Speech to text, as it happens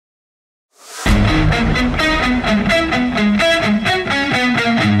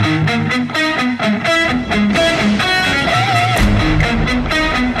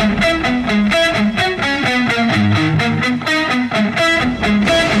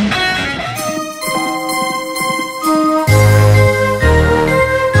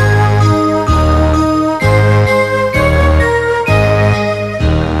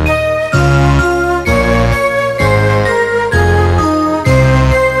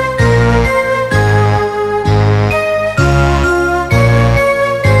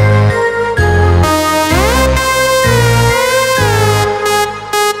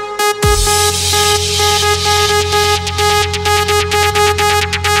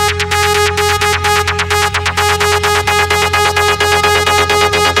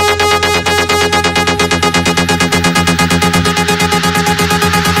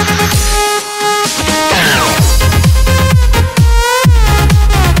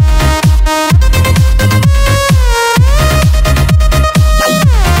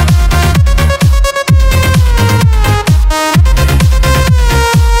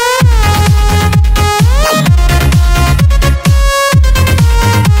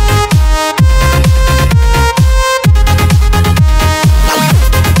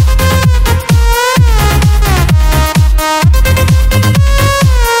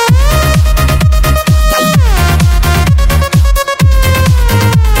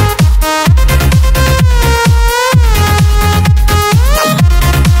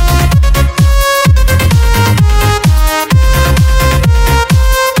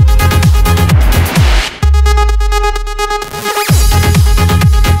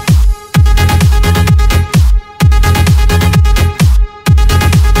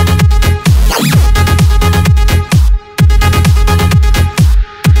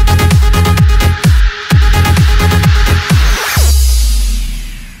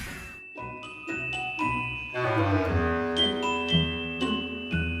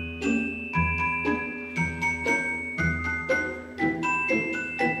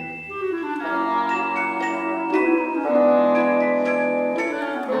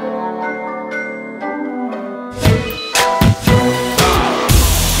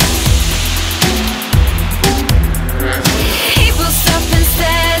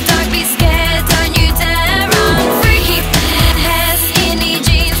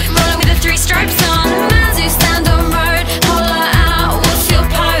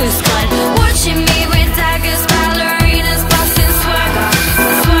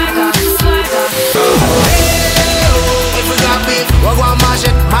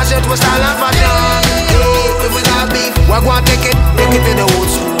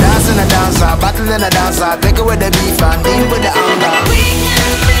in a dancer, take away the beef and deal with the anger. We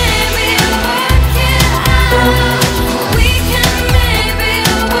can maybe work it out. We can maybe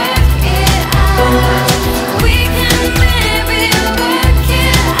work it out. We can maybe work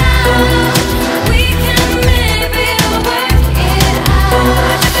it out. We can maybe work it out.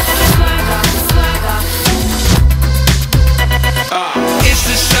 It's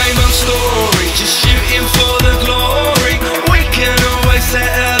the same old story, just shooting for the glory. We can always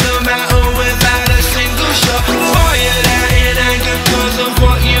settle the matter without a single shot. Fired out in anger cause of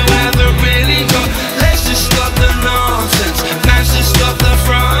what you haven't really got. Let's just stop the nonsense, man's to stop the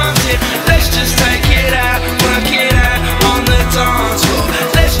fronting. Let's just take it out, work it out on the dance floor.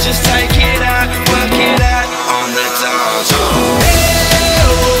 Let's just take it out, work it out on the dance floor. Hey,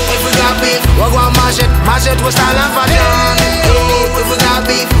 oh, if we got beef, we're gonna mash it with style and fashion. If we got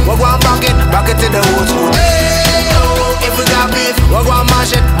beef, we're gonna back it to the old school. Hey, oh, if we got beef, we're gonna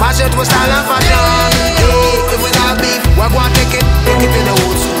mash it with style and fashion. If we got beef, we're gonna take it to the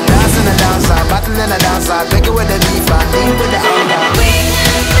old school. Dance in the dancer, battle in the dancer, take it with the beef and deal with the anger. We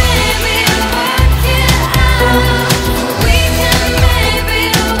can maybe work it out. We can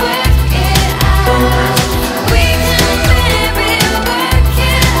maybe work it out. We can maybe work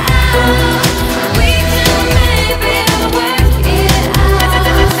it out. We can maybe work it out.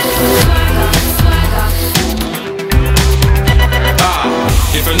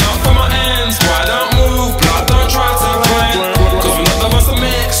 If you're not from my ends, why don't move, blood, don't try to blend. Cause we're not the ones to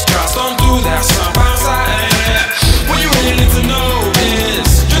mix, just don't do that stuff outside. What you really need to know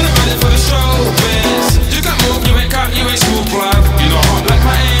is, you're not ready for the showbiz. You can move, you ain't cut, you ain't smooth, blood. You know hot like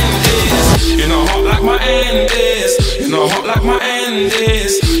my end is. You know hot like my end is. You know hot like my end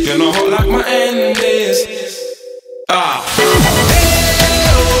is. You know hot like my end is.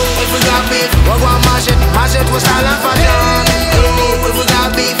 If we got beef, we're gonna mash it with style and fashion. If we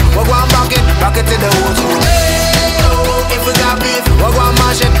got beef, we're gonna back it to the old school. If we got beef, we're gonna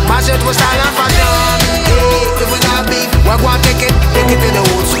mash it with style and fashion. If we got beef, we're gonna take it to the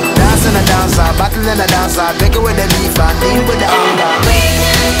old school. Dance in the dancer, battle in the dancer, take it with the beef and deal with the anger. We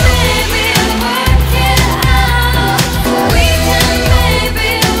can